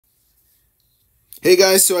Hey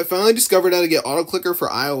guys, so I finally discovered how to get AutoClicker for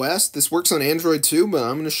iOS. This works on Android too, but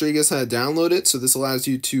I'm going to show you guys how to download it. So this allows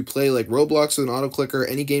you to play like Roblox with an AutoClicker,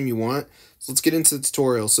 any game you want. So let's get into the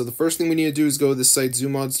tutorial. So the first thing we need to do is go to this site,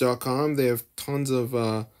 zoomods.com. They have tons of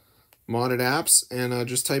modded apps, and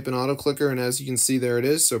just type in AutoClicker, and as you can see, there it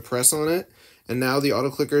is. So press on it, and now the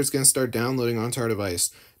AutoClicker is going to start downloading onto our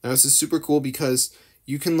device. Now this is super cool because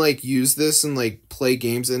you can like use this and like play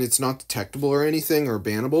games, and it's not detectable or anything or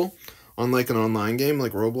bannable on like an online game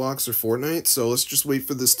like Roblox or Fortnite. So let's just wait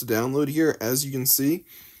for this to download here, as you can see.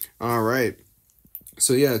 All right.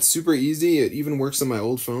 So yeah, it's super easy. It even works on my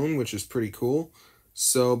old phone, which is pretty cool.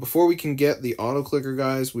 So before we can get the AutoClicker,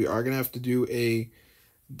 guys, we are going to have to do a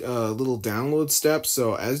little download step.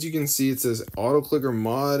 So as you can see, it says AutoClicker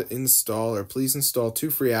mod installer. Please install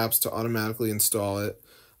 2 free apps to automatically install it.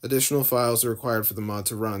 Additional files are required for the mod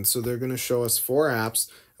to run. So they're going to show us 4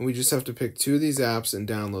 apps, and we just have to pick 2 of these apps and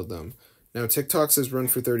download them. Now TikTok says run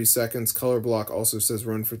for 30 seconds. Color Block also says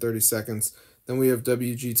run for 30 seconds. Then we have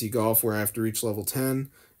WGT Golf, where I have to reach level 10.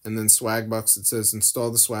 And then Swagbucks, it says install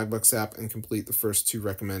the Swagbucks app and complete the first 2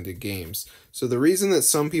 recommended games. So the reason that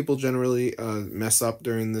some people generally mess up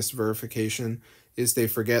during this verification is they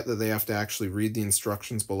forget that they have to actually read the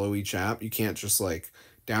instructions below each app. You can't just like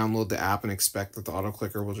download the app and expect that the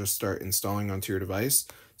AutoClicker will just start installing onto your device.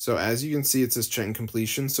 So as you can see, it says check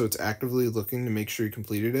completion, so it's actively looking to make sure you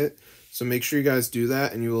completed it. So make sure you guys do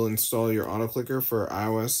that, and you will install your AutoClicker for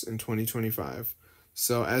iOS in 2025.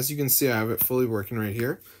 So as you can see, I have it fully working right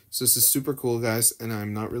here. So this is super cool, guys, and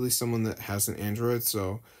I'm not really someone that has an Android,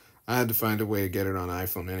 so I had to find a way to get it on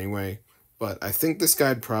iPhone anyway. But I think this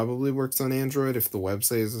guide probably works on Android if the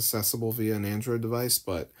website is accessible via an Android device,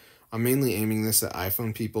 but I'm mainly aiming this at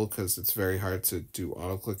iPhone people because it's very hard to do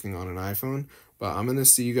auto-clicking on an iPhone. But I'm going to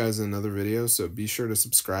see you guys in another video, so be sure to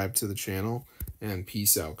subscribe to the channel, and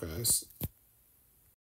peace out, guys.